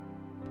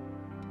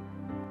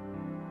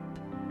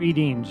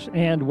Greetings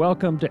and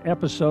welcome to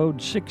episode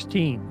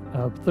 16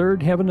 of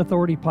Third Heaven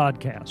Authority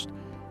Podcast.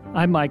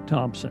 I'm Mike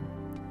Thompson.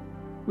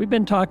 We've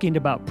been talking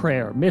about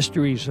prayer,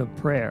 mysteries of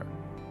prayer,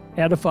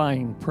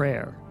 edifying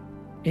prayer,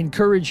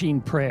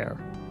 encouraging prayer,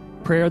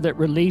 prayer that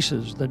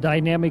releases the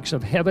dynamics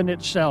of heaven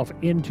itself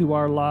into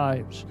our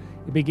lives.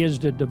 It begins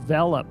to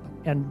develop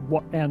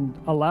and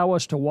allow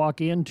us to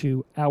walk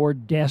into our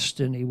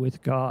destiny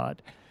with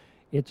God.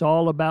 It's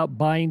all about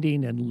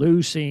binding and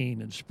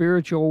loosing and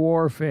spiritual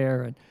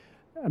warfare. And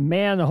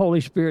man, the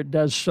Holy Spirit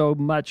does so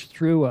much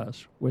through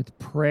us with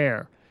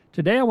prayer.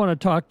 Today I want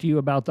to talk to you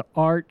about the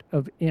art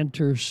of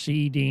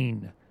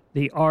interceding,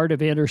 the art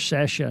of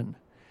intercession.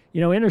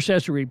 You know,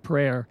 intercessory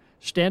prayer,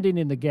 standing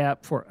in the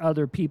gap for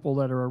other people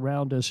that are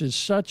around us, is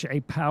such a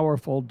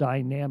powerful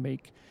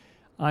dynamic.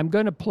 I'm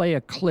going to play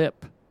a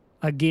clip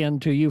again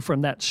to you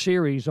from that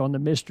series on the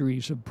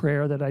mysteries of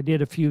prayer that I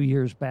did a few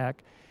years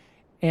back.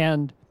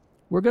 And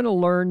we're going to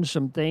learn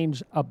some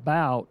things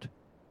about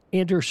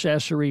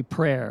intercessory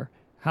prayer,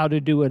 how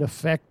to do it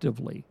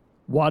effectively,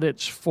 what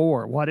it's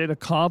for, what it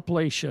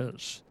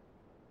accomplishes,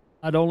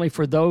 not only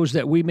for those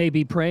that we may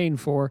be praying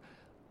for,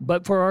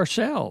 but for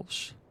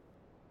ourselves.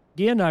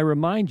 Again, I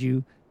remind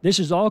you, this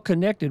is all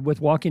connected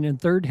with walking in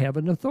third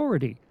heaven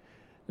authority.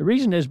 The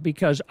reason is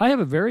because I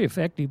have a very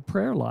effective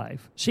prayer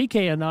life. CK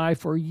and I,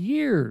 for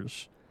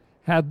years,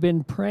 have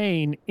been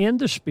praying in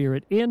the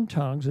Spirit, in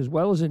tongues, as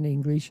well as in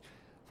English,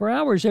 for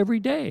hours every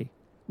day.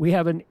 We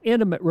have an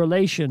intimate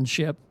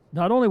relationship,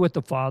 not only with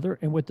the Father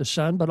and with the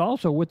Son, but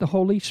also with the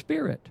Holy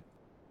Spirit.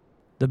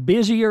 The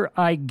busier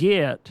I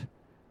get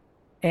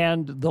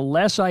and the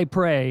less I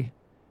pray,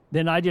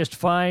 then I just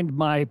find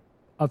my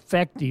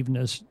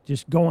effectiveness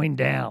just going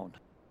down.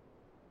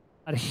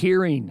 Not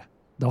hearing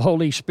the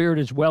Holy Spirit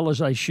as well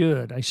as I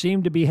should. I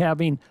seem to be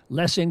having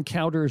less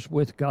encounters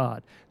with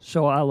God.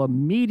 So I'll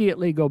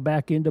immediately go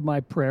back into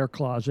my prayer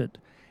closet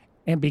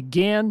and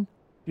begin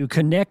to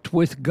connect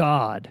with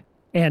God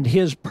and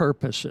His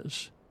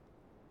purposes.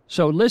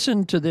 So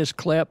listen to this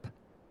clip,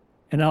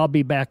 and I'll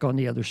be back on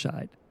the other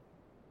side.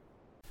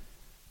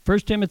 1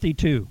 Timothy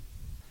 2.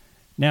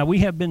 Now, we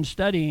have been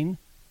studying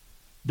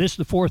this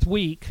the fourth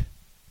week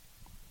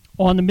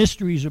on the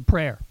mysteries of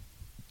prayer.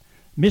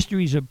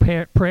 Mysteries of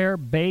prayer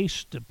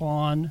based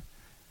upon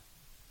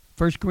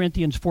 1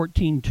 Corinthians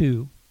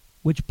 14:2,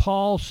 which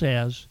Paul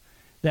says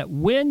that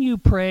when you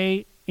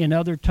pray in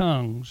other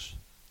tongues,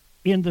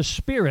 in the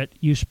Spirit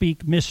you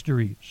speak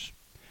mysteries.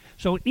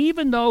 So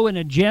even though in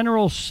a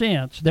general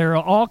sense there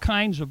are all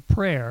kinds of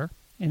prayer,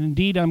 and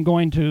indeed I'm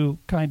going to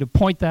kind of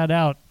point that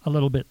out a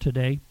little bit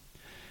today,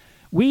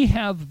 we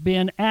have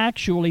been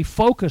actually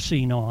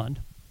focusing on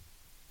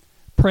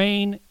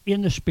praying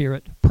in the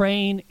Spirit,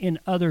 praying in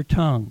other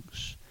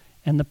tongues,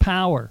 and the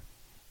power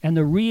and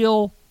the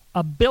real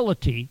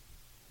ability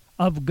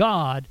of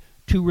God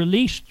to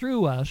release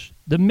through us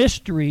the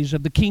mysteries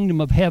of the kingdom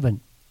of heaven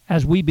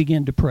as we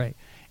begin to pray.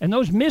 And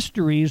those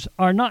mysteries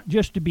are not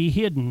just to be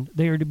hidden,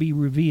 they are to be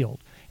revealed.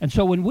 And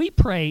so when we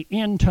pray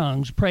in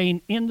tongues,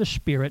 praying in the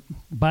Spirit,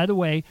 by the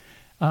way,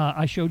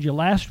 I showed you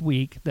last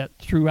week that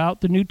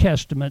throughout the New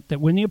Testament, that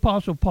when the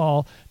Apostle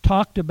Paul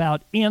talked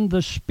about in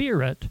the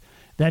Spirit,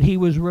 that he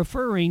was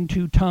referring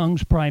to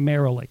tongues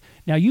primarily.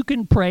 Now, you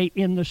can pray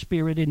in the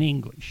Spirit in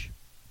English.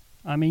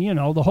 I mean, you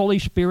know, the Holy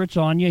Spirit's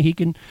on you. He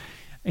can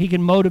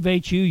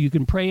motivate you. You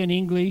can pray in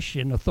English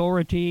in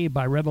authority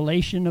by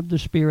revelation of the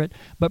Spirit.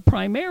 But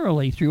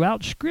primarily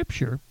throughout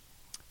Scripture,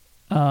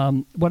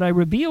 what I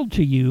revealed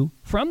to you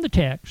from the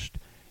text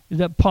is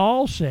that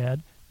Paul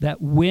said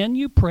that when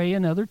you pray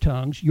in other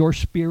tongues, your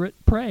spirit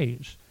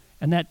prays.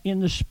 And that in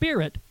the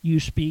Spirit you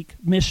speak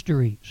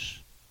mysteries.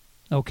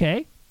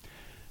 Okay?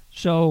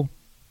 So,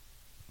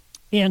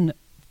 in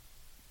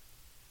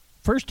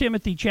 1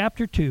 Timothy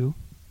chapter 2,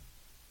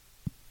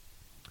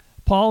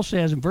 Paul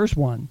says in verse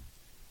 1,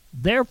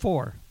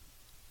 "Therefore,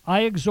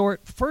 I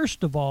exhort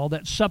first of all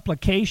that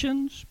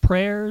supplications,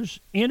 prayers,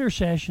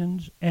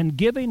 intercessions, and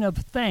giving of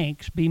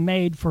thanks be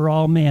made for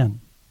all men."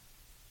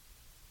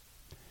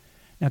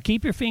 Now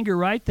keep your finger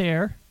right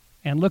there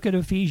and look at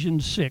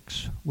Ephesians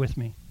 6 with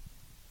me.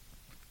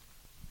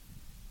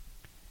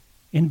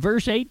 In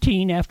verse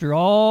 18, after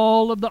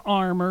all of the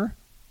armor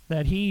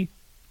that he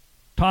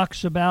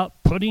talks about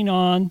putting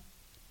on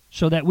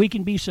so that we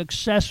can be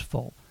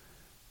successful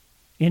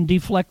in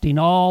deflecting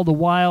all the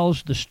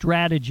wiles, the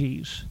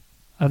strategies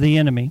of the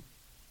enemy,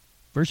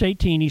 verse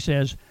 18, he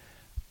says,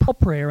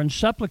 prayer and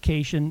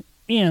supplication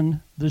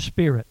in the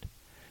Spirit.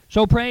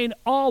 So praying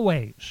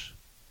always.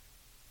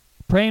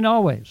 Praying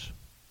always.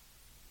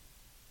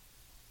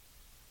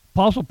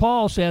 Apostle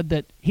Paul said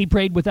that he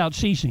prayed without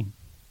ceasing.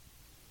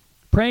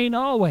 Praying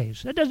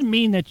always. That doesn't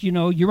mean that, you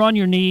know, you're on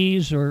your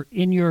knees or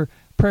in your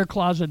prayer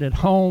closet at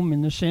home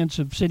in the sense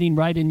of sitting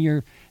right in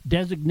your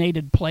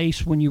designated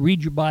place when you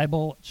read your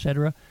Bible,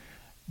 etc.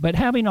 But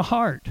having a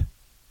heart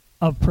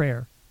of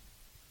prayer.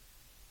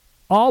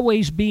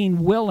 Always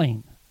being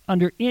willing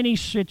under any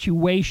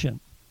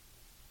situation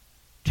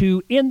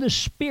to, in the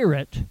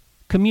Spirit,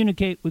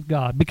 communicate with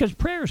God. Because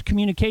prayer is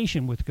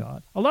communication with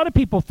God. A lot of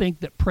people think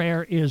that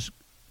prayer is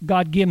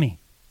God gimme.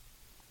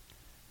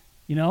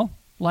 You know,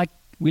 like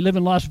we live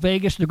in Las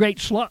Vegas, the great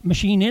slot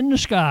machine in the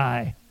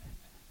sky.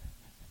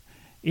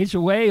 It's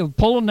a way of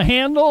pulling the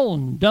handle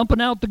and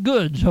dumping out the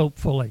goods,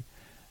 hopefully.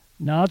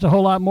 No, it's a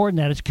whole lot more than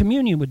that. It's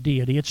communion with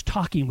deity. It's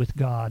talking with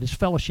God. It's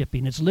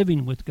fellowshipping. It's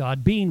living with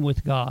God, being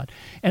with God.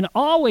 And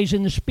always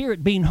in the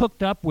Spirit being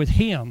hooked up with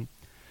Him.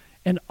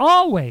 And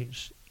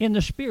always in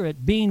the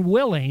Spirit being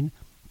willing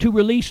to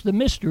release the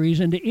mysteries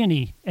into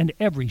any and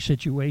every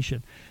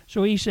situation.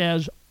 So he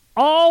says,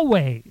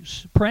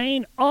 always,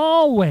 praying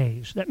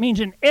always. That means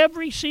in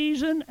every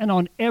season and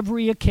on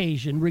every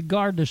occasion,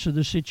 regardless of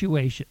the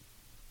situation.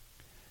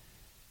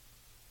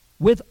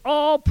 With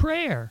all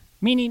prayer,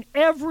 meaning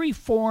every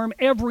form,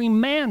 every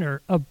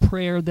manner of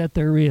prayer that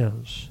there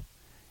is.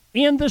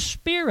 In the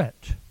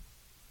Spirit,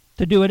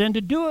 to do it, and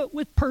to do it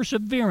with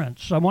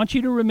perseverance. I want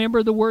you to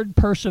remember the word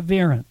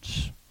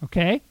perseverance,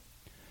 okay?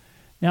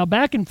 Now,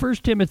 back in 1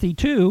 Timothy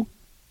 2,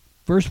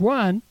 verse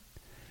 1,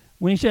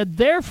 when he said,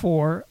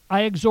 therefore,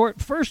 I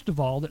exhort first of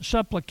all that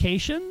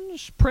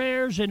supplications,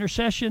 prayers,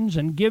 intercessions,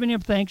 and giving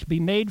of thanks be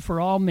made for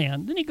all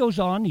men. Then he goes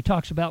on, he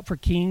talks about for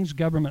kings,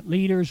 government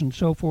leaders, and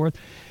so forth.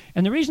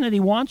 And the reason that he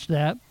wants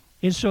that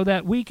is so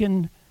that we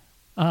can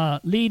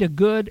lead a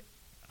good,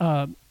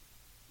 a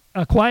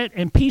quiet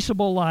and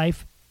peaceable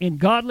life in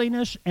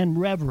godliness and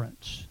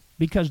reverence,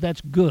 because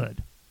that's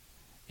good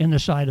in the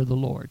sight of the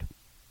Lord.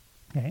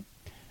 Okay?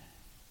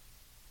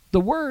 The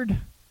word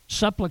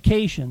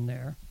supplication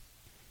there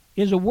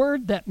is a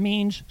word that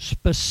means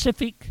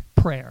specific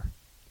prayer.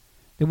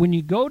 That when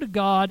you go to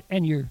God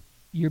and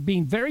you're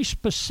being very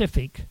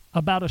specific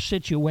about a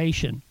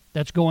situation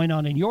that's going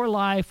on in your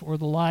life or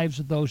the lives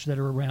of those that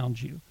are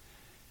around you,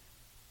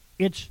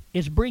 it's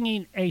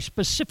bringing a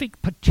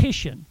specific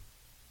petition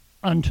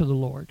unto the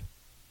Lord.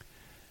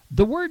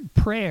 The word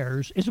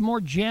prayers is a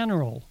more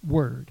general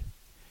word.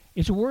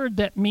 It's a word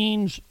that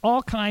means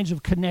all kinds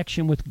of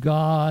connection with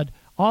God,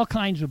 all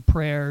kinds of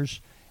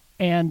prayers,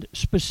 and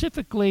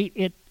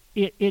specifically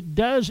it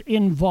does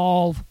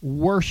involve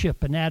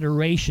worship and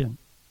adoration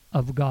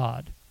of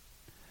God.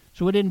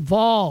 So it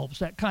involves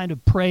that kind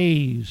of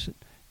praise,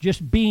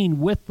 just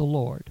being with the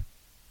Lord.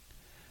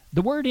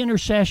 The word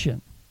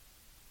intercession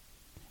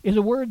is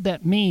a word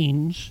that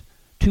means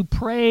to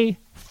pray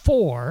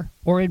for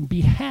or in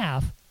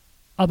behalf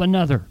of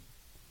another,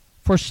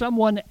 for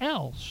someone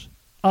else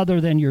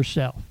other than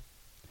yourself.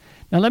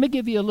 Now let me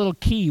give you a little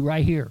key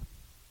right here.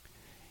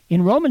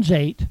 In Romans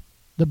 8,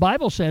 the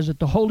Bible says that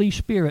the Holy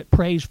Spirit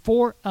prays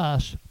for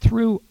us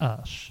through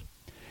us.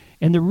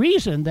 And the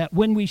reason that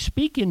when we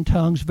speak in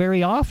tongues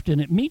very often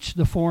it meets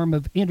the form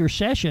of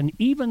intercession,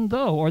 even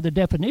though, or the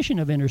definition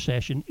of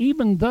intercession,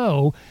 even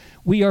though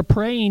we are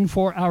praying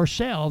for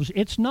ourselves,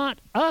 it's not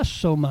us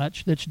so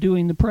much that's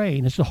doing the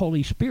praying. It's the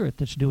Holy Spirit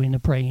that's doing the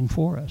praying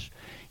for us.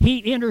 He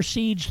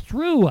intercedes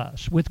through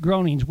us with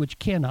groanings which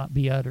cannot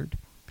be uttered.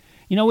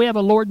 You know, we have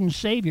a Lord and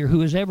Savior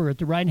who is ever at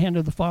the right hand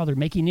of the Father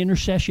making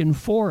intercession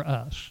for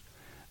us,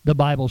 the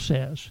Bible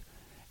says.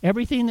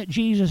 Everything that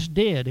Jesus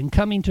did in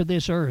coming to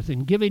this earth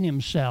and giving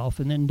himself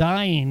and then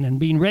dying and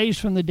being raised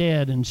from the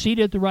dead and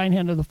seated at the right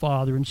hand of the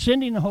Father and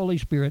sending the Holy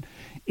Spirit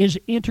is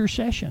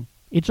intercession.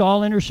 It's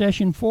all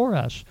intercession for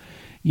us.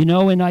 You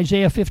know, in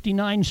Isaiah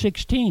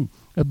 59:16,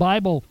 the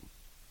Bible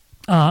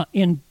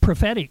in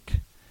prophetic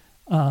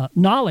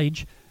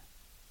knowledge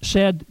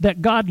said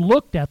that God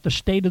looked at the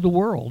state of the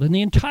world, and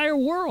the entire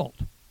world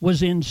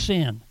was in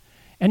sin.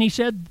 And he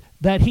said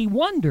that he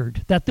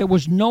wondered that there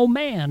was no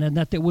man and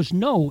that there was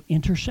no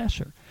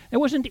intercessor. There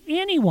wasn't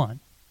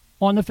anyone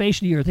on the face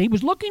of the earth. He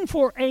was looking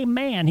for a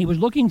man. He was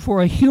looking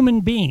for a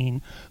human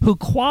being who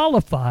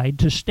qualified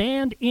to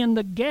stand in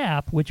the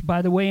gap, which,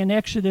 by the way, in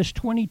Exodus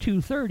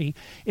 22:30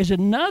 is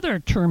another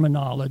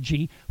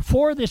terminology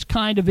for this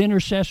kind of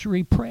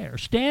intercessory prayer,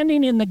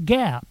 standing in the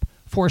gap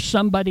for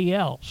somebody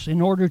else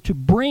in order to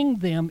bring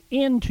them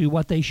into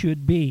what they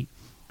should be.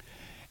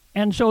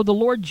 And so the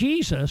Lord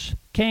Jesus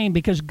came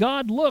because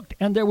God looked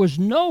and there was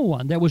no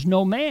one, there was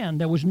no man,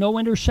 there was no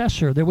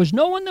intercessor, there was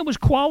no one that was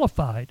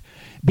qualified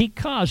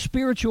because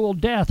spiritual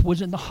death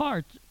was in the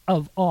heart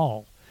of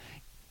all.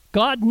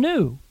 God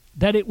knew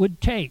that it would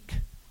take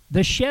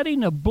the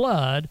shedding of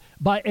blood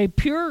by a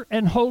pure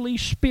and holy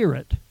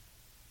Spirit,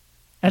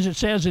 as it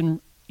says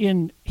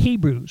in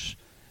Hebrews,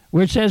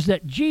 where it says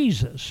that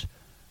Jesus,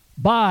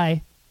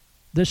 by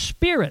the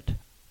Spirit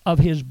of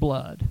his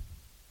blood,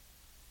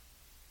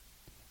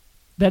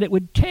 that it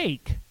would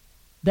take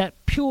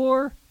that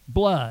pure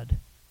blood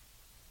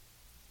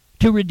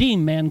to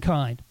redeem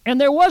mankind.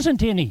 And there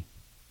wasn't any.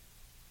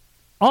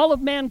 All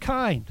of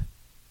mankind,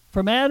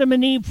 from Adam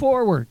and Eve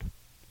forward,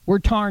 were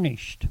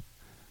tarnished.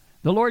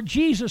 The Lord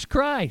Jesus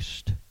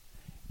Christ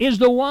is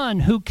the one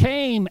who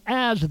came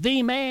as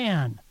the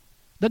man,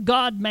 the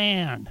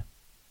God-man,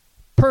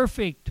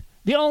 perfect,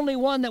 the only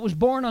one that was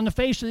born on the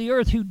face of the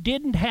earth who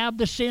didn't have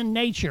the sin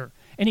nature,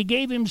 and he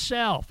gave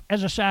himself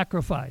as a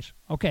sacrifice.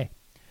 Okay.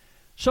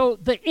 So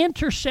the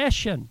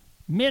intercession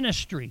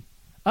ministry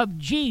of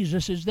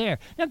Jesus is there.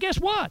 Now guess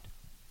what?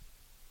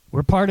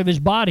 We're part of his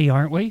body,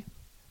 aren't we?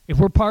 If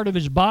we're part of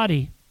his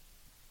body,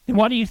 then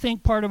what do you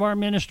think part of our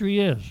ministry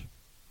is?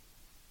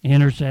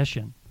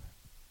 Intercession.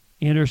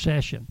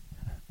 Intercession.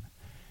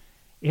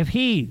 If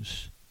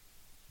he's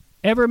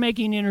ever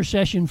making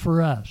intercession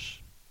for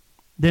us,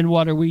 then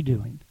what are we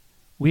doing?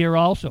 We are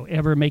also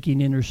ever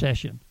making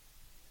intercession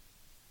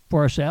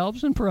for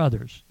ourselves and for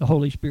others. The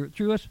Holy Spirit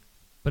through us,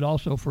 but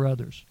also for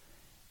others.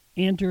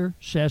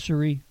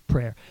 Intercessory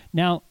prayer.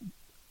 Now,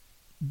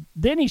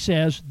 then he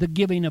says the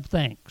giving of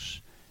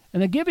thanks.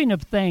 And the giving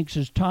of thanks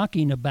is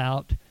talking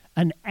about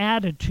an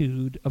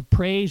attitude of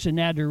praise and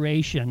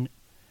adoration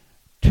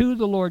to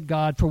the Lord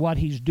God for what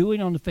he's doing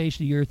on the face of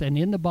the earth and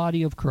in the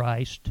body of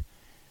Christ,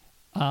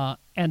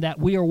 and that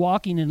we are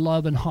walking in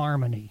love and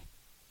harmony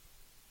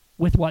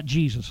with what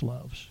Jesus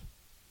loves.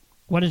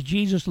 What does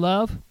Jesus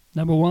love?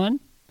 Number one,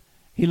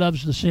 he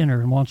loves the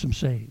sinner and wants them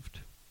saved.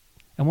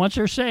 And once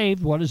they're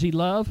saved, what does he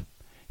love?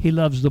 He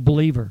loves the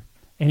believer,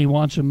 and he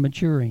wants them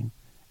maturing,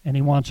 and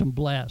he wants them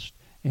blessed,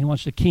 and he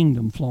wants the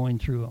kingdom flowing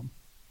through them.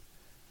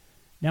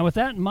 Now, with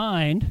that in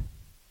mind,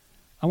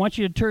 I want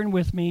you to turn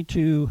with me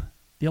to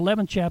the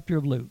 11th chapter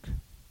of Luke,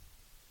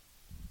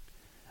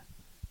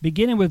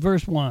 beginning with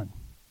verse 1.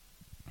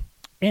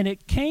 And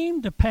it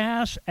came to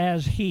pass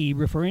as he,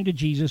 referring to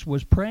Jesus,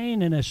 was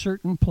praying in a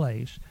certain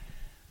place,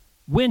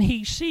 when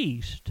he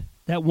ceased,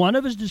 that one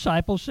of his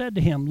disciples said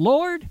to him,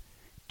 Lord,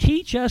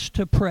 teach us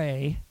to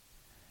pray,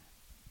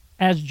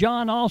 as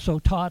John also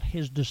taught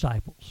his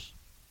disciples.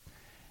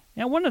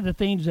 Now, one of the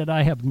things that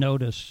I have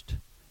noticed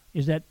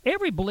is that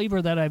every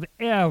believer that I've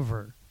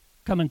ever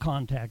come in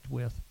contact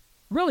with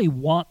really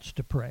wants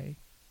to pray,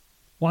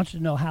 wants to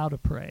know how to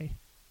pray.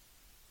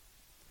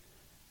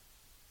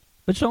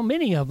 But so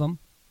many of them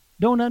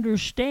don't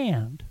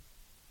understand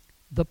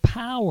the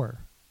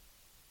power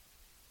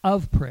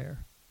of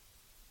prayer,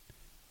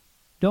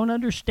 don't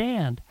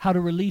understand how to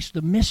release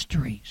the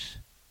mysteries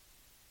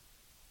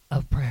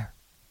of prayer.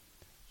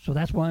 So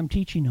that's why I'm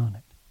teaching on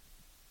it.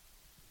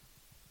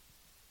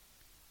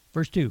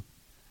 Verse 2.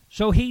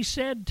 So he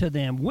said to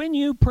them, when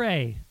you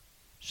pray,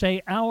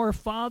 say, Our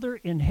Father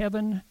in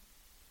heaven,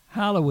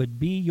 hallowed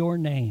be your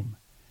name.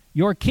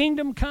 Your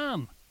kingdom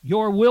come,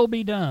 your will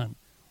be done,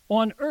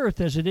 on earth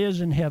as it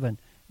is in heaven.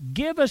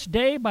 Give us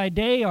day by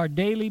day our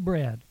daily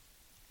bread,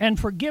 and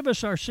forgive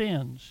us our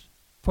sins,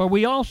 for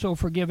we also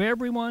forgive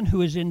everyone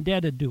who is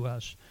indebted to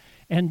us.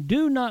 And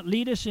do not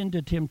lead us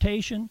into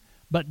temptation,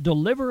 but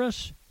deliver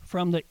us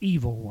from the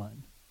evil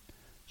one.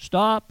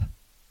 Stop.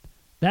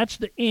 That's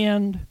the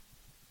end.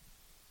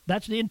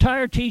 That's the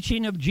entire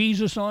teaching of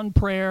Jesus on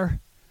prayer.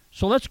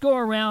 So let's go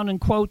around and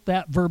quote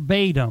that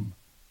verbatim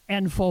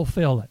and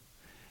fulfill it.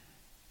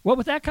 Well,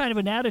 with that kind of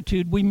an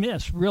attitude, we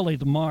miss really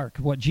the mark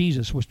of what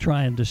Jesus was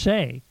trying to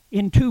say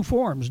in two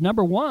forms.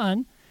 Number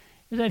one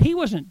is that he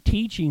wasn't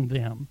teaching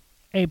them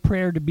a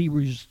prayer to be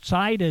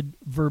recited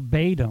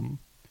verbatim,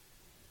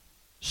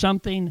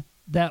 something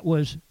that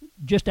was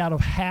just out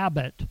of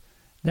habit,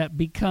 that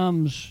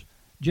becomes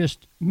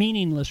just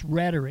meaningless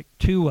rhetoric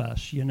to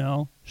us,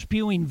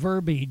 spewing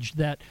verbiage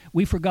that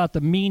we forgot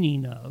the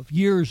meaning of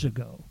years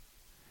ago.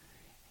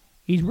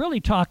 He's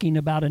really talking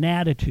about an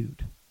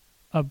attitude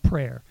of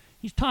prayer.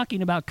 He's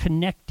talking about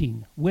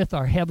connecting with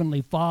our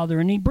Heavenly Father,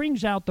 and he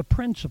brings out the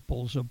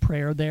principles of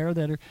prayer there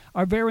that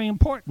are very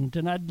important,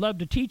 and I'd love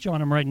to teach on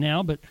them right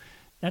now, but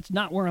that's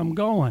not where I'm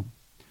going.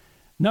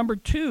 Number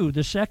two,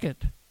 the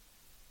second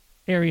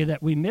area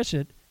that we miss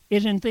it,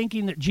 is in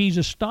thinking that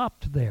Jesus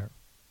stopped there.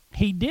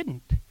 He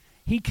didn't.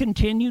 He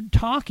continued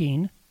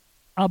talking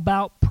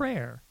about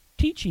prayer,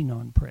 teaching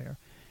on prayer.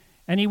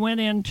 And he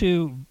went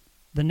into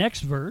the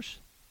next verse,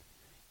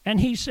 and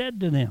he said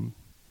to them,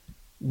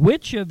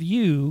 which of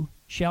you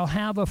shall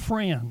have a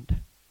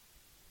friend,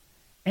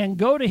 and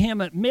go to him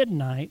at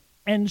midnight,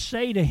 and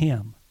say to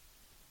him,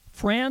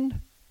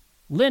 Friend,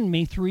 lend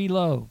me 3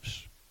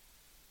 loaves.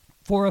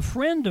 For a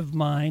friend of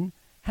mine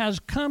has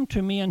come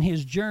to me on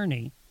his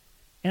journey,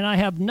 and I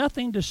have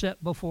nothing to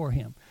set before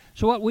him.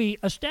 So what we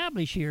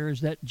establish here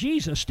is that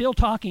Jesus, still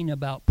talking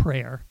about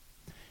prayer,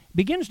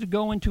 begins to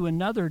go into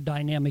another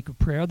dynamic of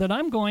prayer that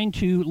I'm going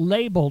to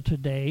label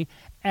today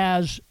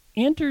as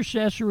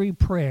intercessory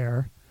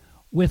prayer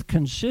with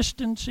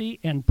consistency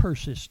and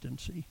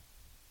persistency.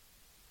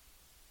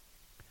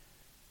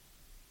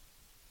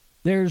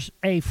 There's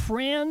a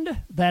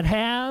friend that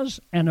has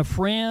and a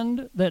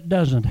friend that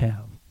doesn't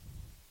have.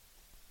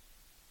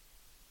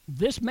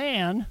 This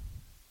man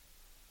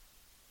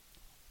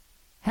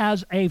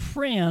has a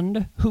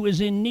friend who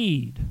is in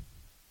need,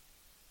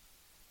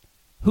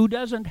 who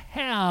doesn't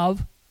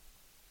have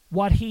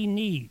what he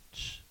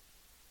needs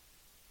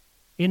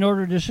in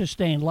order to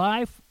sustain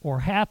life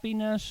or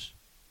happiness,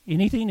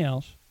 anything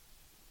else.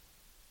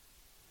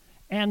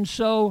 And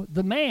so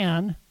the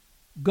man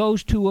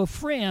goes to a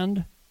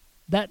friend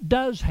that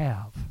does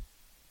have.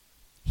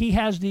 He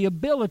has the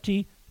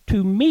ability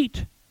to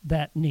meet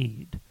that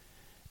need,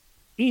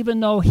 even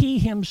though he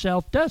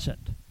himself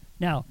doesn't.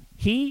 Now,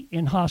 he,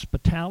 in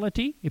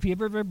hospitality, if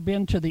you've ever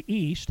been to the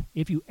East,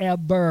 if you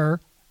ever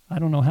have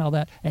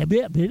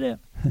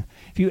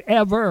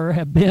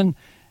been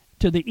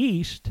to the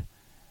East,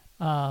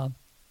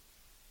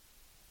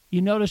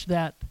 you notice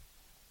that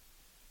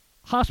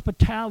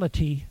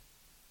hospitality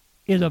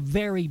is a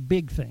very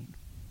big thing.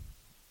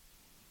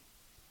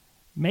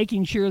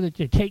 Making sure that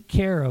you take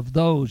care of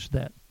those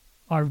that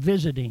are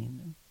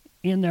visiting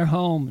in their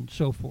home and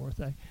so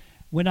forth.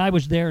 When I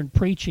was there and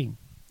preaching,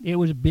 it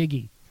was a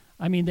biggie.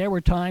 I mean, there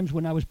were times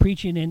when I was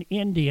preaching in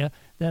India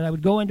that I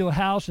would go into a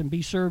house and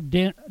be served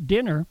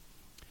dinner,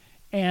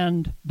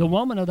 and the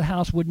woman of the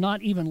house would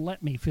not even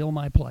let me fill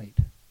my plate.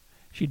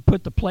 She'd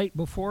put the plate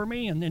before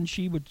me, and then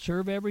she would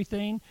serve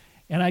everything,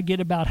 and I'd get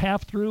about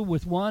half through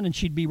with one, and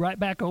she'd be right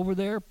back over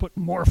there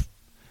putting more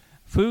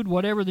food,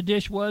 whatever the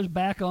dish was,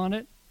 back on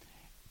it.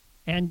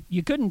 And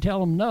you couldn't tell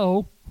them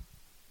no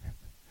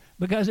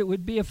because it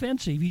would be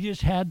offensive. You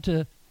just had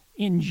to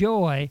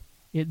enjoy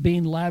it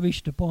being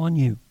lavished upon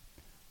you.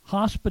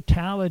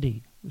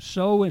 Hospitality was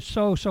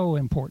so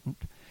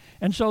important.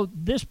 And so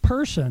this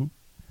person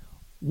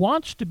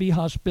wants to be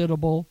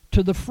hospitable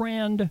to the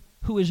friend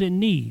who is in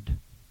need.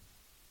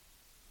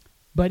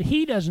 But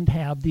he doesn't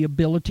have the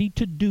ability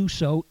to do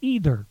so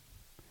either.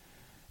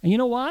 And you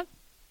know what?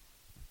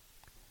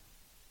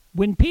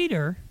 When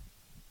Peter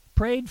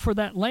prayed for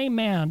that lame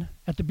man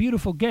at the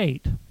beautiful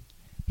gate,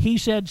 he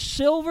said,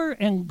 "Silver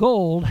and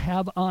gold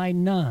have I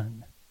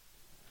none,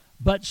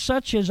 but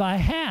such as I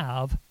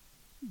have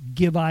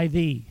give I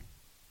thee.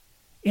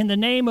 In the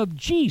name of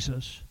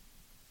Jesus,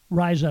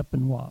 rise up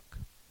and walk."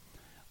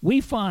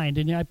 We find,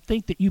 and I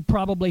think that you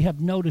probably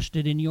have noticed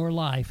it in your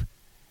life,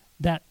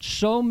 that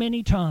so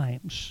many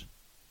times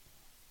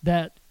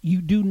that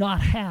you do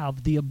not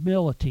have the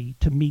ability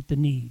to meet the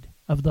need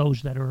of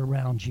those that are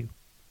around you.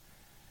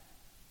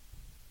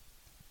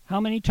 How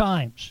many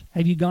times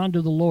have you gone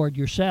to the Lord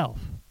yourself,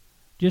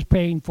 just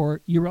paying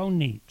for your own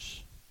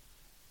needs?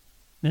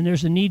 Then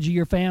there's the needs of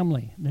your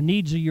family, the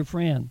needs of your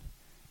friend.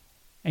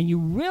 And you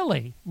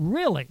really,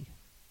 really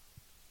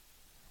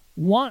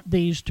want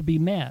these to be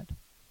met,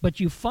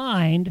 but you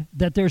find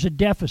that there's a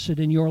deficit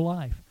in your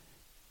life.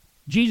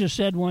 Jesus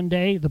said one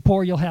day, "The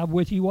poor you'll have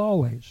with you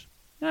always."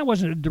 That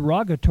wasn't a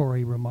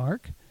derogatory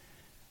remark.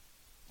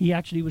 He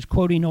actually was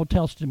quoting Old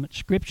Testament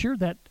scripture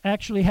that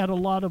actually had a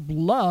lot of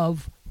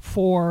love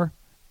for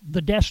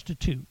the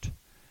destitute.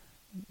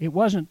 It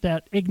wasn't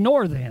that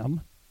ignore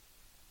them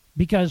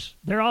because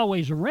they're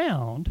always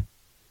around.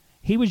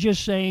 He was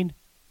just saying,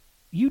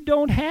 you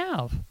don't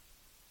have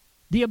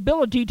the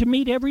ability to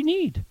meet every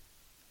need.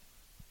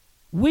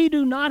 We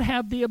do not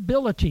have the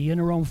ability in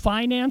our own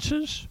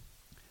finances,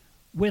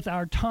 with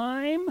our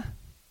time,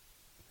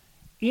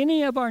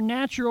 any of our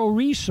natural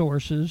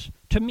resources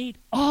to meet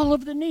all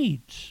of the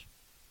needs.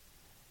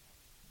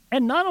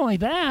 And not only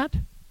that,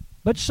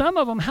 but some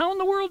of them, how in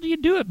the world do you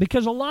do it?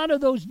 Because a lot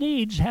of those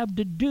needs have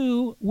to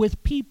do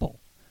with people,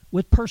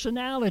 with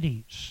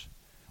personalities,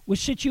 with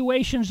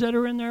situations that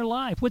are in their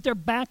life, with their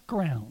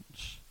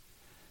backgrounds.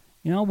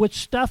 With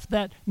stuff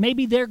that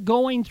maybe they're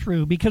going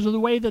through because of the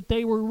way that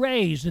they were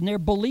raised and their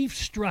belief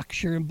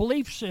structure and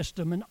belief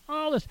system and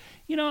all this.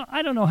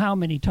 I don't know how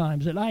many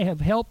times that I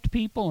have helped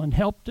people and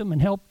helped them and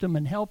helped them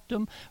and helped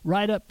them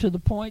right up to the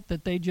point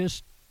that they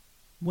just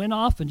went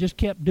off and just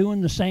kept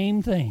doing the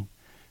same thing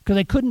because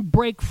they couldn't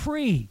break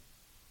free.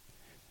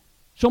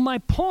 So my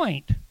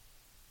point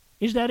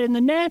is that in the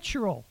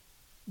natural,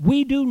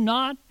 we do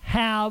not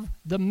have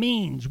the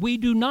means. We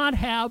do not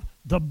have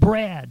the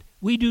bread.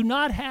 We do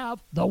not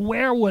have the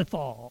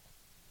wherewithal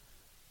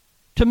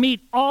to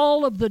meet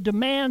all of the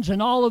demands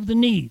and all of the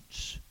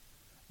needs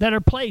that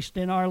are placed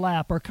in our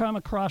lap or come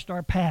across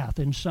our path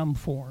in some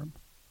form.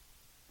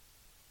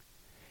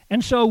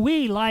 And so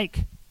we,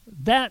 like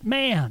that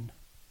man,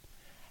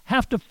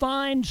 have to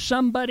find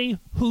somebody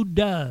who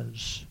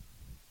does.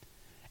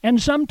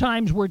 And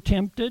sometimes we're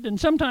tempted, and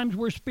sometimes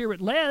we're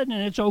spirit-led,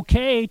 and it's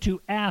okay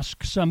to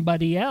ask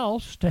somebody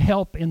else to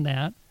help in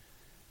that.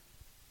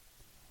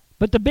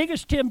 But the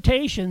biggest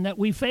temptation that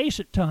we face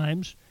at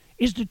times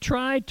is to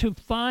try to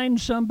find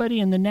somebody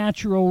in the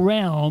natural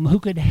realm who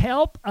could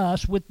help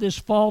us with this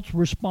false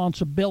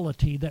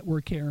responsibility that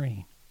we're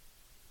carrying.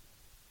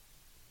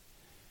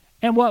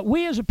 And what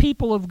we as a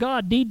people of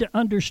God need to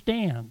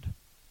understand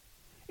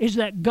is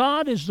that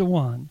God is the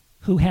one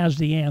who has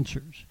the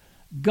answers.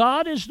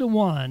 God is the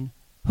one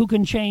who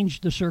can change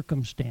the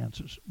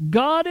circumstances.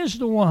 God is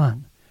the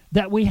one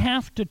that we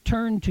have to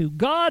turn to.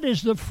 God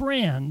is the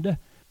friend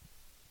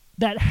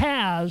that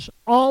has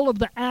all of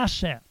the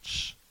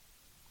assets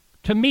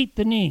to meet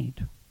the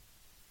need,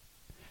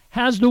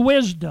 has the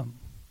wisdom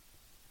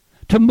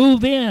to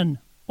move in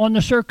on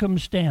the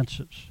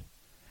circumstances,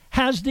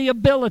 has the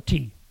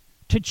ability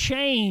to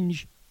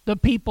change the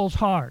people's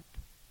heart.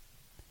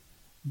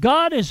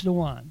 God is the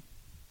one.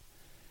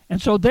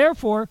 And so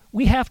therefore,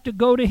 we have to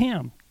go to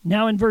him.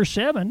 Now in verse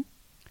 7,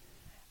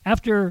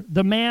 after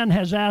the man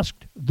has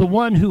asked the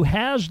one who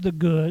has the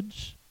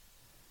goods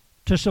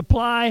to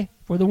supply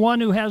for the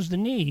one who has the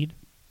need,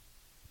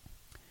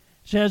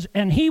 says,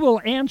 "And he will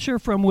answer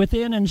from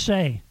within and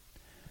say,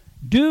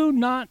 'Do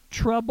not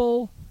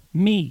trouble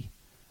me.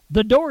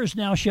 The door is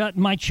now shut,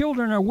 and my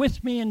children are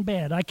with me in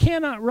bed. I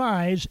cannot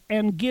rise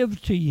and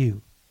give to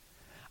you.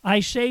 I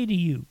say to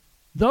you,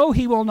 though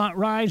he will not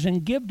rise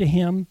and give to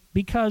him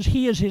because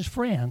he is his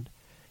friend,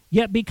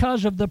 yet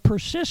because of the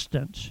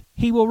persistence,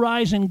 he will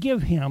rise and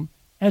give him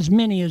as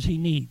many as he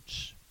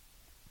needs.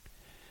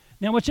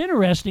 Now, what's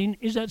interesting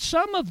is that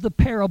some of the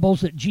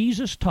parables that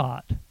Jesus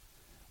taught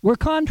were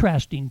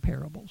contrasting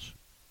parables,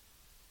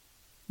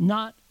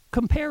 not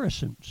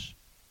comparisons.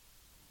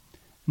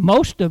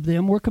 Most of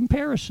them were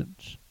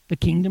comparisons. The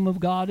kingdom of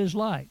God is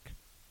like,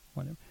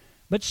 whatever.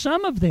 But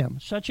some of them,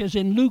 such as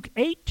in Luke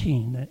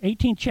 18, the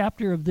 18th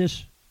chapter of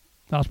this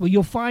gospel,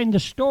 you'll find the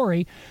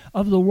story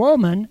of the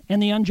woman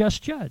and the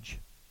unjust judge,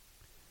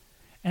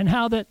 and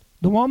how that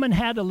the woman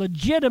had a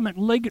legitimate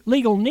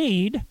legal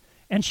need,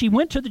 and she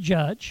went to the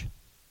judge,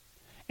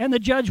 and the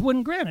judge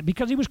wouldn't grant it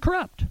because he was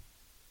corrupt.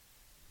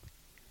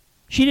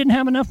 She didn't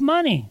have enough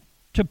money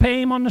to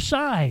pay him on the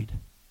side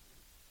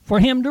for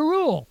him to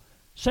rule.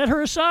 Set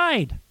her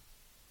aside.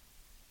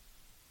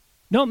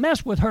 Don't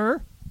mess with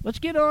her. Let's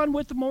get on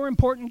with the more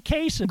important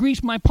case and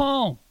grease my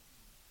palm.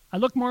 I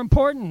look more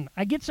important.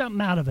 I get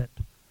something out of it.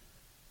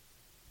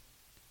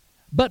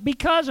 But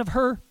because of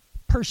her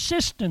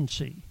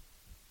persistency,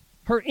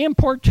 her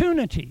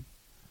importunity,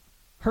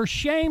 her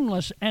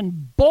shameless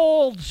and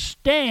bold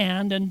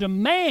stand and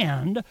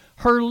demand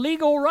her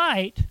legal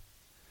right,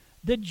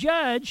 the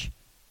judge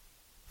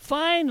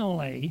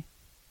finally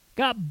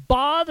got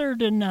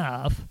bothered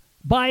enough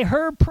by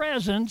her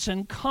presence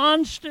and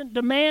constant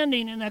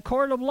demanding in a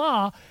court of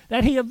law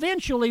that he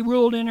eventually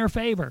ruled in her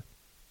favor.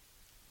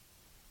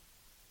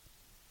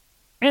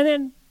 And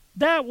then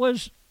that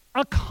was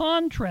a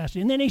contrast.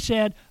 And then he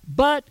said,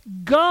 but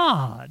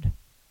God,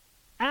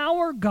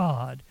 our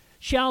God,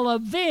 shall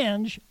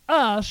avenge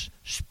us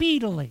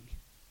speedily.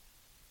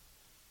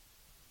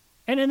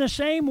 And in the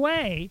same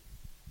way,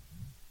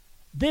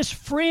 this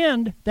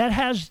friend that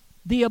has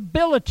the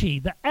ability,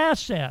 the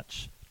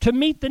assets to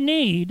meet the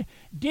need,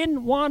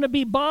 didn't want to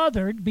be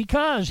bothered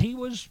because he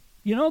was,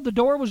 the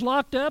door was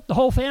locked up, the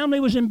whole family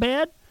was in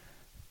bed.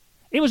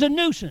 It was a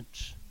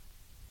nuisance.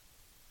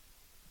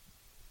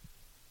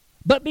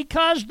 But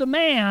because the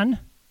man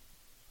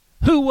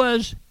who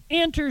was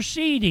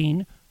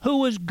interceding, who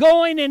was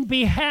going in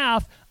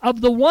behalf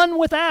of the one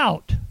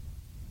without,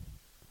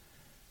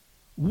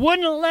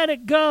 wouldn't let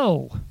it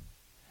go,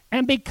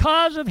 and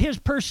because of his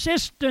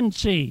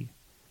persistency,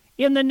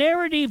 in the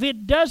narrative,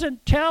 it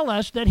doesn't tell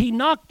us that he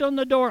knocked on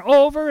the door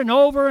over and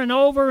over and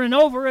over and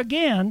over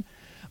again,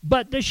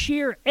 but the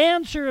sheer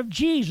answer of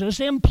Jesus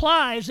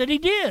implies that he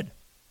did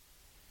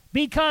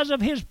because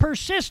of his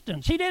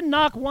persistence. He didn't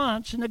knock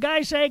once, and the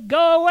guy said,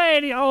 go away,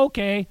 and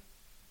okay,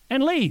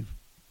 and leave.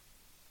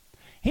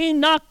 He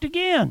knocked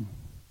again.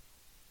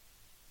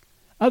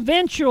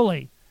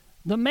 Eventually,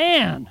 the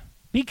man,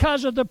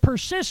 because of the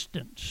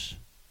persistence,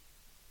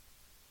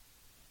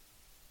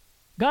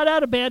 got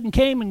out of bed and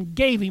came and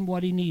gave him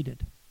what he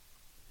needed.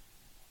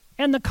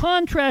 And the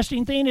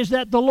contrasting thing is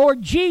that the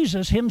Lord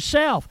Jesus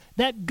himself,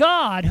 that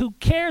God who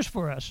cares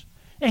for us,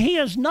 and he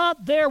is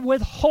not there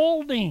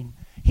withholding.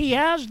 He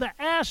has the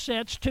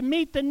assets to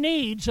meet the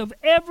needs of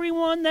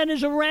everyone that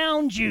is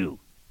around you,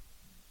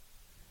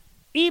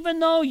 even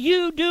though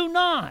you do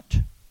not.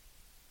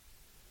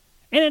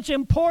 And it's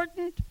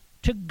important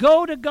to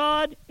go to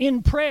God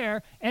in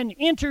prayer and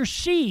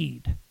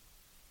intercede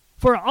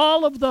for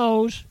all of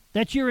those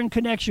that you're in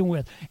connection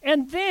with.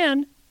 And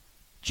then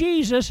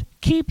Jesus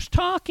keeps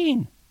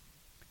talking.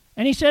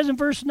 And he says in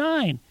verse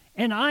 9,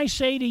 and I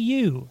say to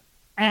you,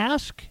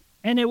 ask,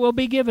 and it will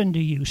be given to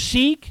you.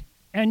 Seek,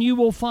 and you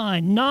will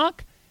find.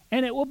 Knock,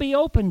 and it will be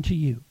opened to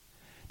you.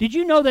 Did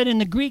you know that in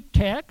the Greek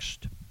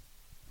text,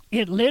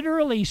 it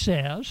literally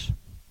says,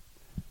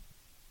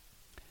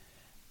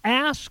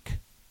 ask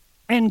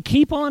and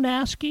keep on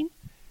asking?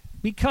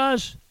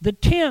 Because the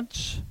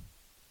tense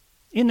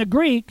in the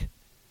Greek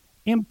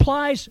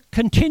implies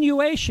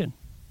continuation.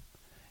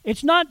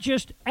 It's not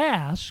just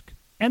ask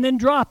and then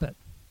drop it.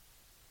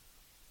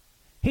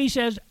 He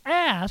says,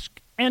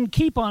 ask and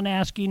keep on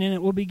asking, and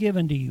it will be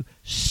given to you.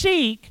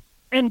 Seek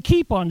and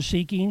keep on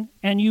seeking,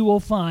 and you will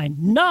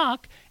find.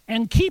 Knock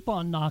and keep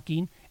on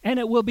knocking, and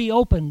it will be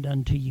opened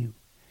unto you.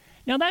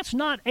 Now, that's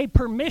not a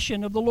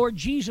permission of the Lord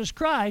Jesus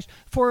Christ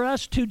for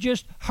us to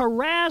just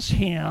harass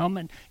him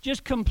and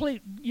just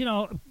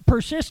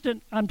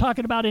persistent, I'm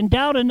talking about in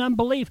doubt and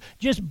unbelief,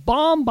 just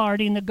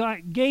bombarding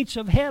the gates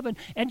of heaven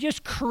and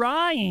just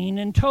crying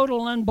in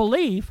total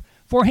unbelief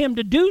for him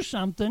to do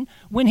something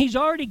when he's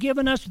already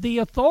given us the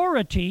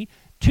authority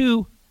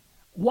to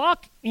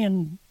walk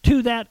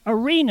into that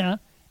arena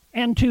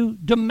and to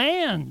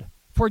demand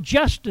for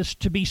justice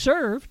to be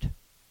served.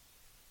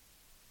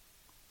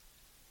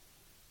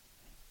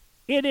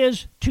 It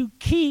is to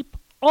keep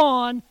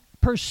on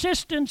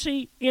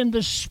persistency in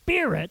the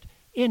Spirit,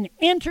 in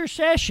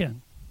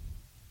intercession,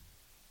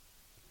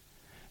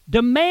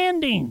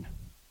 demanding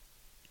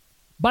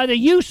by the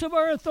use of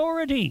our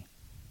authority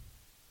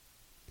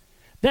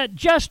that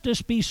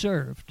justice be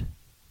served.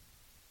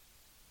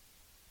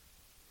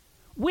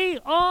 We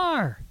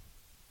are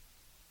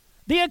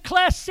the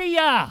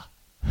ecclesia.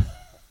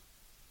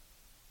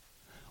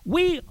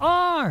 We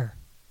are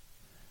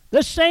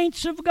the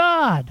saints of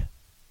God.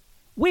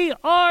 We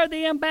are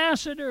the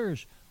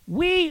ambassadors.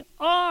 We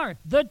are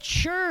the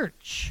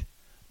church,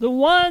 the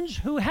ones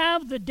who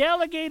have the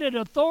delegated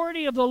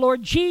authority of the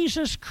Lord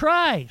Jesus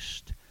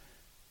Christ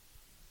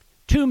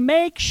to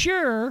make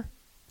sure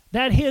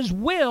that His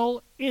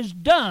will is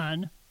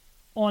done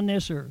on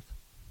this earth.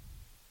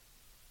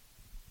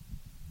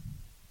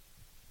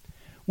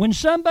 When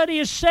somebody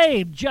is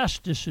saved,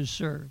 justice is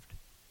served.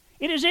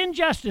 It is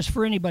injustice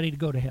for anybody to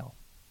go to hell.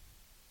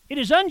 It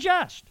is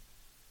unjust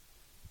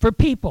for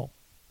people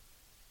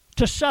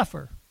to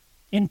suffer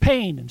in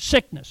pain and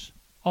sickness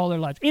all their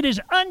lives. It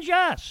is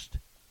unjust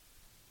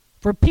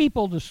for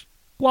people to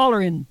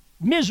squalor in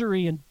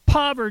misery and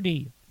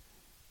poverty,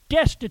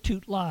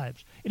 destitute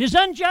lives. It is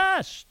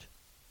unjust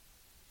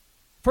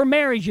for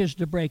marriages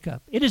to break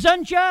up. It is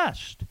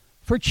unjust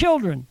for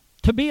children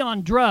to be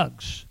on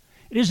drugs.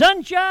 It is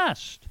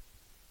unjust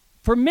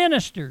for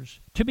ministers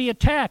to be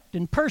attacked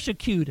and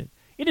persecuted.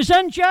 It is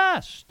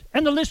unjust.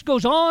 And the list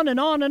goes on and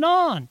on and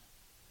on.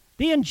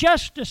 The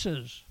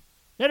injustices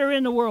that are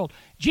in the world.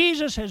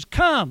 Jesus has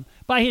come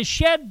by His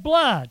shed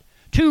blood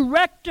to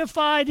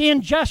rectify the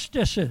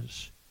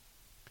injustices.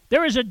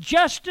 There is a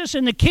justice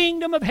in the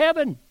kingdom of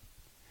heaven.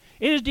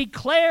 It is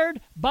declared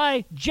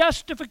by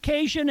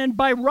justification and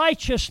by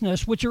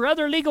righteousness, which are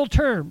other legal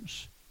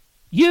terms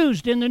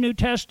used in the New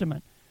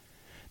Testament,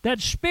 that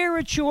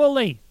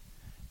spiritually,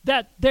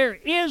 that there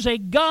is a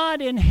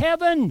God in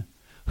heaven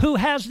who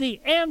has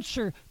the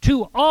answer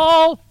to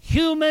all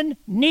human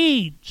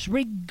needs,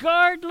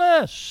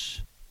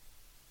 regardless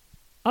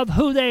of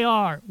who they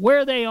are,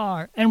 where they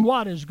are, and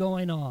what is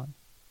going on.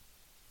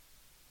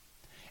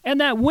 And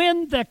that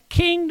when the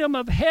kingdom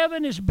of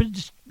heaven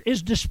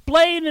is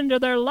displayed into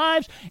their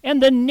lives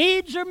and the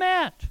needs are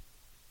met,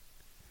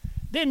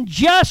 then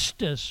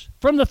justice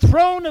from the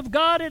throne of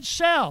God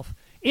itself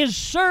is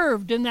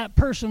served in that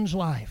person's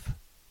life.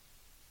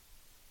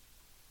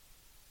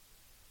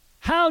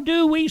 How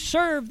do we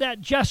serve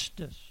that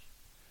justice?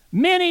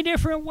 Many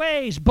different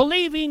ways,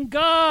 believing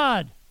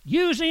God,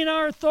 using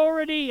our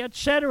authority,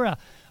 etc.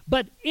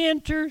 But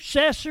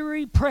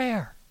intercessory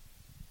prayer.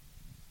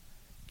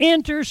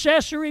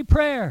 Intercessory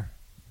prayer.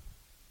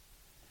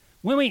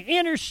 When we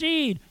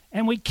intercede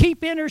and we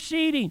keep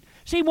interceding.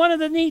 See, one of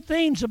the neat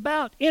things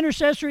about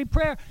intercessory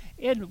prayer,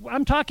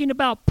 I'm talking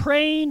about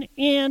praying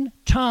in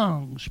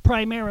tongues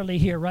primarily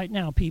here right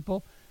now,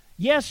 people.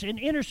 Yes, in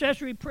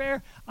intercessory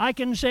prayer, I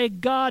can say,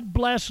 God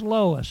bless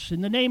Lois.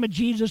 In the name of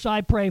Jesus,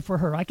 I pray for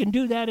her. I can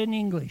do that in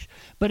English.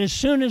 But as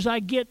soon as I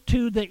get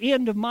to the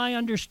end of my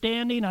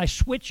understanding, I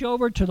switch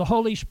over to the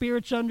Holy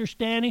Spirit's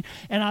understanding,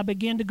 and I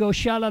begin to go,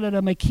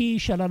 Shalalamaki,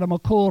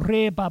 Shalalamako,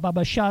 Re,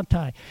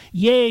 Bababashatai,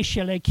 Ye,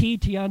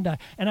 Shalekitiandai.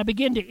 And I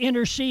begin to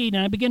intercede,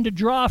 and I begin to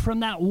draw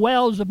from that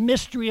wells of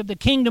mystery of the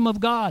kingdom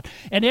of God,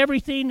 and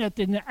everything that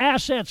in the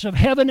assets of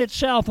heaven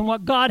itself and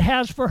what God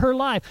has for her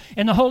life.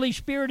 And the Holy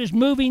Spirit is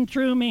moving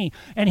through me,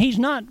 and He's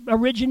not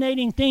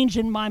originating things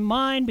in my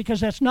mind, because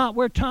that's not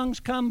where tongues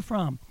come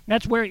from.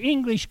 That's where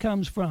English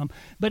comes from.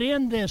 But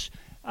in this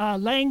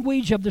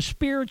language of the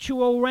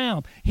spiritual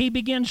realm, He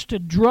begins to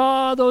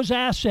draw those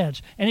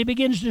assets, and He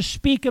begins to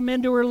speak them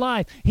into her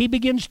life. He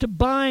begins to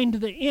bind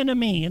the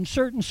enemy in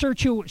certain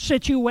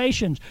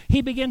situations.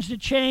 He begins to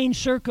change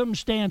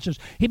circumstances.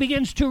 He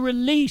begins to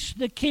release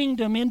the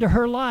kingdom into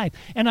her life.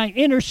 And I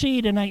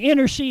intercede, and I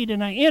intercede,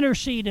 and I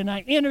intercede, and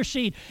I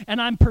intercede,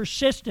 and I'm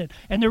persistent.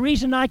 And the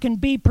reason I can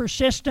be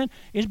persistent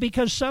is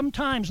because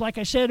sometimes, like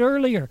I said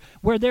earlier,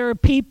 where there are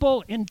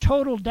people in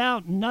total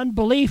doubt and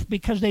unbelief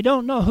because they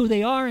don't know who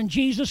they are in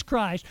Jesus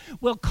Christ,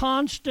 will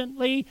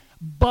constantly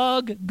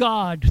bug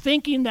God,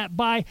 thinking that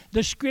by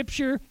the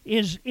Scripture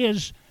is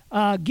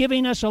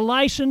giving us a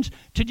license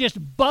to just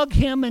bug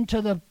Him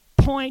into the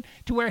point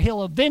to where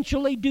He'll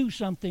eventually do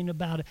something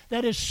about it.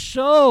 That is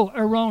so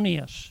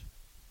erroneous.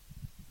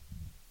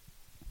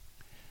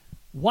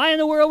 Why in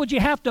the world would you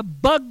have to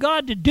bug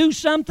God to do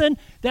something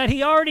that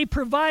He already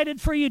provided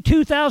for you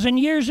 2,000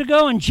 years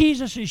ago and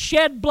Jesus'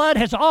 shed blood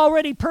has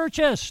already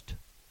purchased?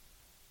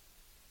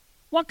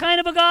 What kind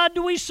of a God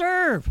do we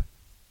serve?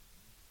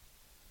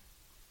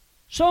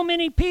 So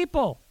many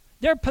people,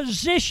 their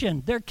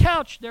position, their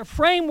couch, their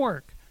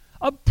framework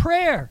of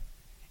prayer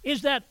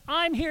is that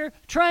I'm here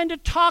trying to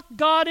talk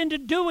God into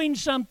doing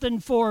something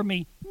for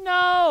me.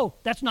 No,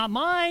 that's not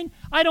mine.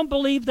 I don't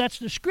believe that's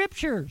the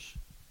Scriptures.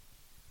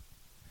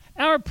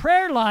 Our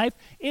prayer life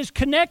is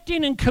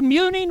connecting and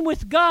communing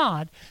with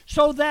God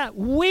so that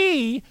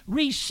we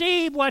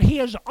receive what He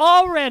has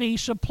already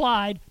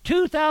supplied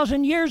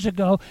 2,000 years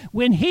ago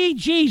when He,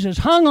 Jesus,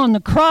 hung on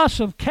the cross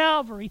of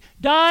Calvary,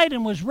 died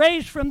and was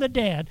raised from the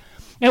dead.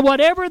 And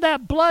whatever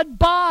that blood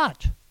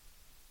bought,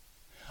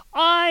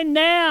 I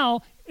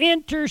now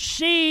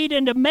intercede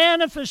into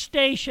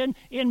manifestation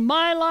in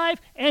my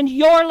life and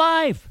your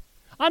life.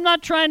 I'm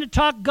not trying to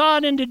talk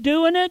God into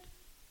doing it.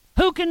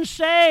 Who can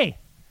say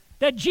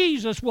that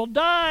Jesus will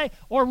die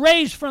or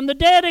raise from the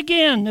dead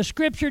again? The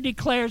Scripture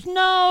declares,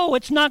 no,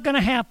 it's not going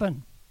to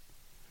happen.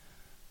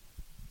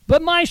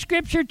 But my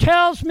scripture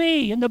tells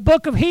me in the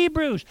book of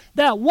Hebrews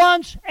that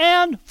once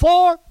and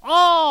for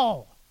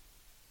all,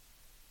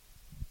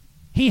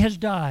 he has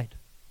died.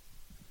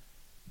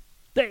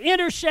 The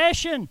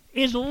intercession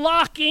is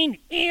locking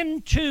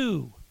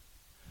into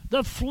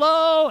the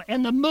flow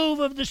and the move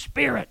of the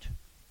Spirit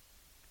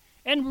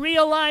and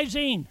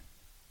realizing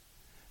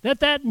that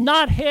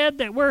knothead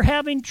that we're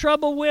having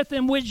trouble with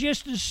and we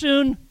just as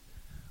soon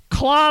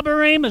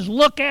clobber him as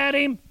look at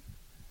him,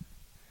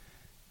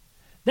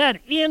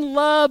 that in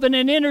love and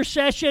in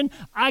intercession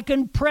I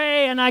can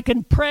pray and I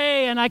can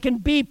pray and I can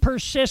be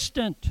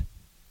persistent.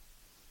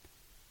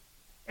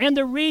 And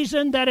the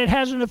reason that it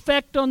has an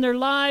effect on their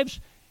lives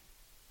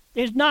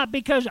is not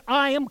because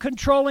I am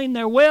controlling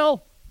their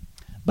will,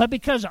 but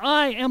because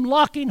I am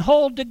locking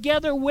hold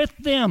together with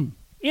them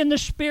in the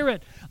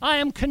Spirit. I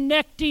am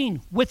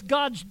connecting with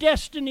God's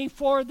destiny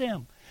for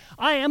them.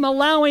 I am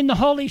allowing the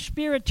Holy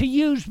Spirit to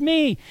use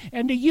me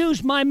and to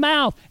use my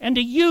mouth and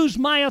to use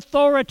my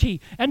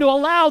authority and to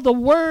allow the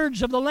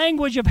words of the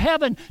language of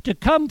heaven to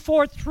come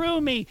forth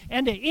through me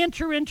and to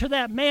enter into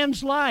that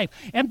man's life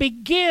and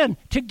begin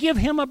to give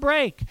him a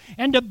break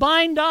and to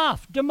bind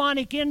off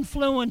demonic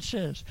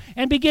influences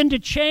and begin to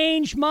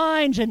change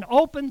minds and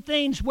open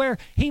things where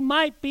he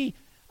might be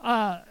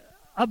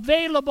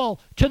available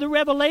to the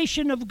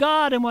revelation of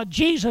God and what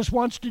Jesus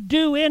wants to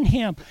do in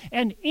him.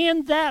 And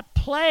in that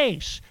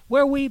place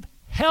where we've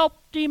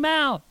helped him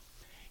out,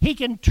 he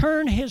can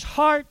turn his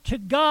heart to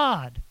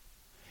God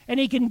and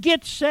he can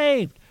get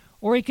saved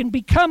or he can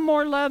become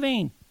more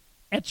loving,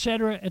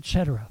 etc.,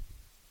 etc.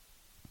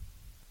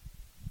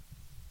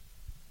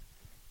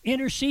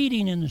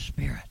 Interceding in the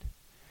Spirit.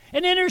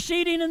 And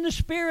interceding in the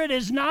Spirit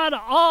is not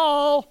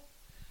all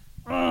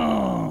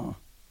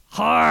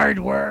hard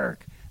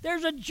work.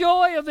 There's a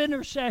joy of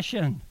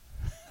intercession.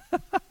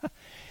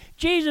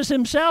 Jesus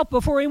himself,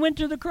 before he went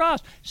to the cross,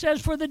 says,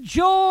 for the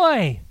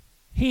joy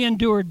he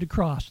endured the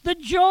cross, the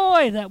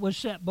joy that was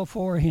set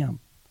before him.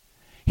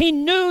 He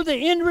knew the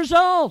end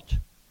result.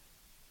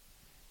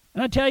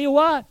 And I tell you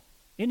what,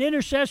 in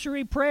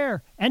intercessory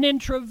prayer and in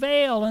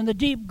travail and the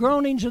deep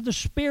groanings of the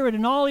Spirit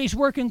and all he's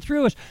working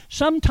through us,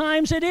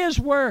 sometimes it is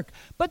work.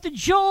 But the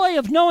joy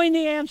of knowing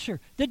the answer,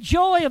 the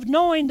joy of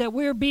knowing that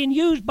we're being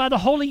used by the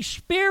Holy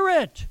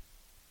Spirit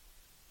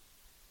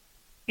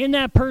in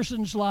that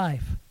person's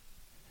life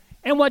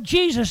and what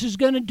Jesus is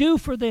going to do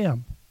for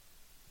them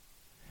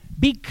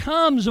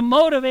becomes a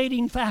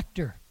motivating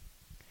factor.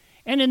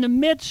 And in the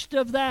midst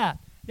of that,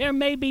 there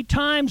may be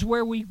times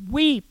where we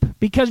weep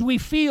because we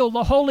feel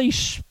the Holy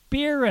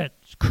Spirit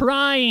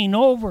crying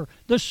over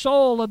the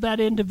soul of that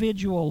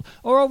individual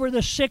or over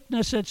the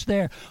sickness that's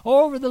there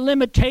or over the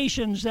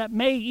limitations that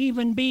may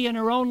even be in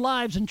our own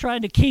lives and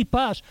trying to keep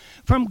us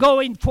from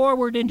going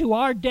forward into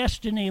our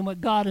destiny and what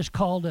God has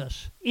called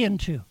us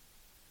into.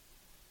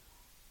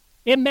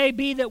 It may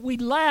be that we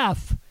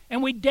laugh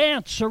and we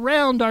dance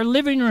around our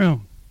living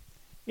room.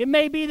 It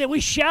may be that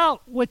we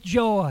shout with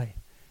joy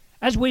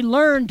as we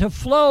learn to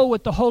flow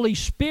with the Holy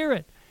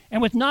Spirit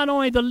and with not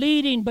only the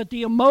leading but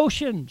the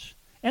emotions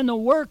and the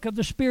work of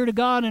the Spirit of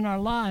God in our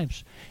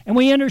lives. And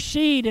we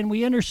intercede and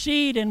we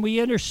intercede and we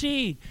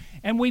intercede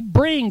and we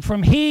bring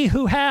from He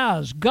who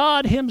has,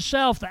 God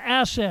Himself, the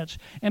assets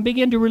and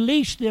begin to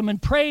release them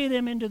and pray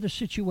them into the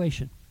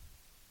situation.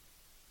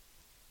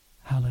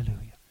 Hallelujah.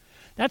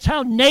 That's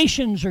how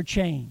nations are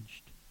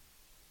changed.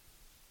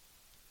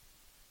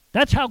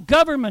 That's how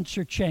governments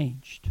are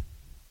changed.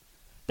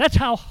 That's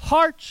how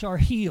hearts are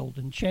healed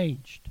and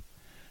changed.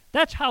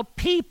 That's how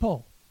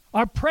people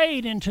are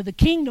prayed into the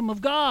kingdom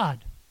of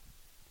God.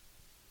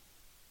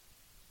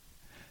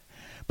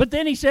 But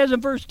then he says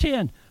in verse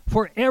 10,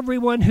 for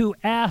everyone who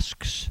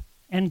asks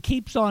and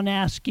keeps on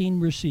asking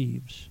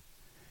receives.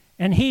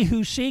 And he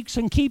who seeks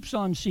and keeps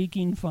on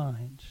seeking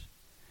finds.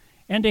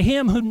 And to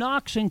him who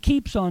knocks and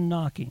keeps on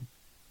knocking,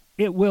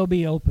 it will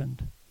be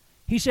opened.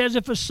 He says,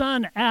 if a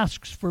son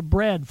asks for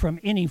bread from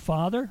any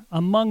father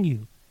among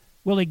you,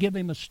 will he give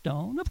him a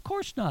stone? Of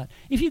course not.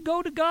 If you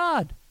go to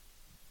God,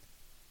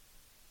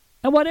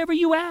 and whatever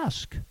you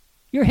ask,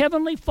 your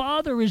heavenly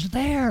Father is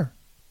there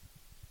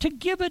to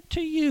give it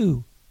to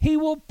you. He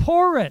will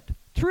pour it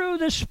through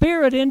the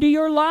Spirit into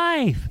your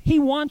life. He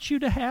wants you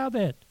to have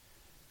it.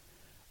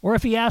 Or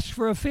if he asks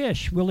for a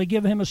fish, will he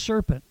give him a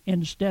serpent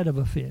instead of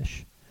a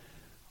fish?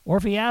 Or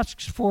if he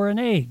asks for an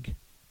egg,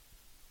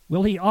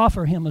 will he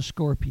offer him a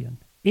scorpion?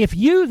 If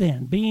you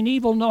then, being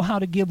evil, know how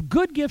to give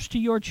good gifts to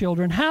your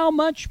children, how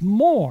much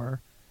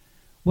more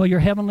will your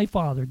heavenly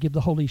Father give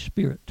the Holy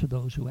Spirit to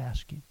those who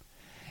ask him?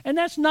 And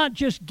that's not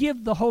just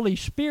give the Holy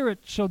Spirit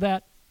so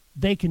that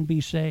they can be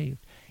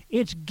saved.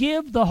 It's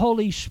give the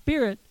Holy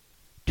Spirit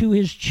to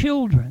his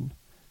children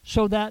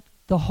so that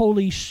the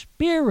Holy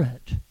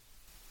Spirit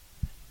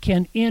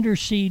can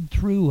intercede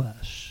through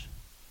us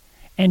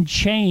and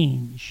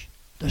change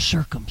the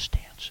circumstances.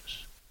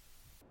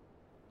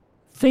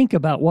 Think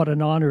about what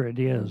an honor it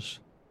is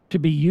to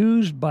be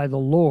used by the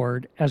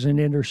Lord as an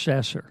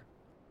intercessor.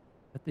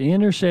 The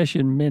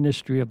intercession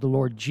ministry of the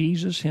Lord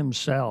Jesus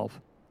himself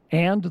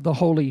and the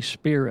Holy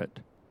Spirit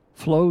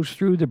flows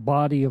through the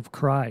body of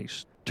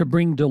Christ to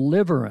bring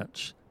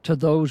deliverance to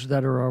those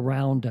that are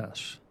around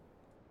us.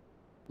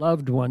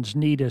 Loved ones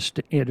need us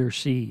to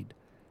intercede.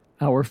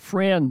 Our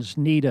friends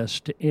need us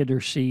to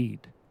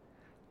intercede.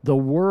 The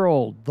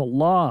world, the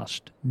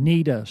lost,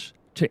 need us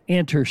to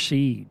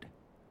intercede.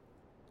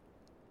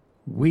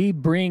 We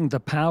bring the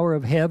power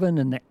of heaven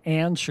and the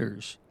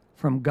answers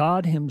from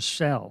God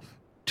Himself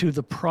to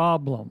the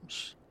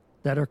problems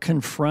that are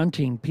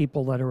confronting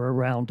people that are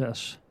around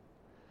us.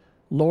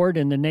 Lord,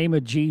 in the name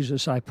of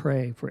Jesus, I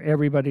pray for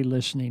everybody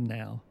listening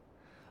now.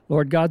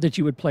 Lord God, that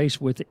you would place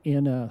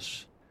within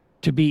us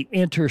to be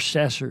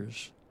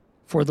intercessors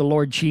for the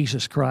Lord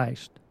Jesus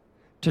Christ,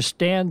 to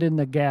stand in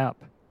the gap,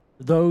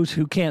 those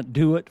who can't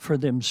do it for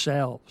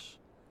themselves.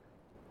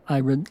 I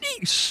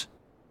release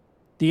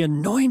the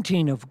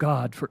anointing of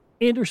God for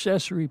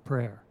intercessory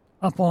prayer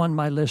upon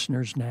my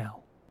listeners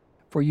now,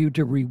 for you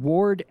to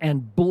reward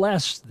and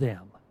bless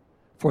them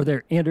for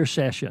their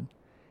intercession.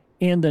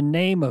 In the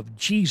name of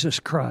Jesus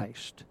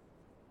Christ,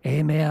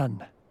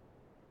 amen.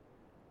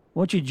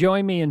 Won't you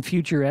join me in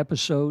future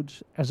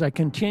episodes as I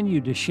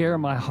continue to share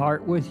my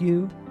heart with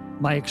you,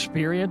 my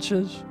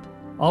experiences,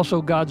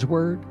 also God's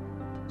Word?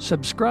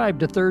 Subscribe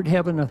to Third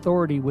Heaven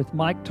Authority with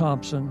Mike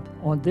Thompson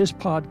on this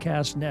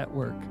podcast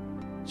network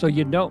so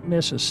you don't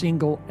miss a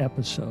single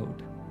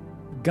episode.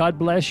 God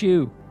bless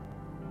you,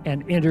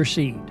 and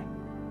intercede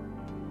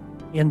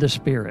in the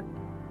Spirit.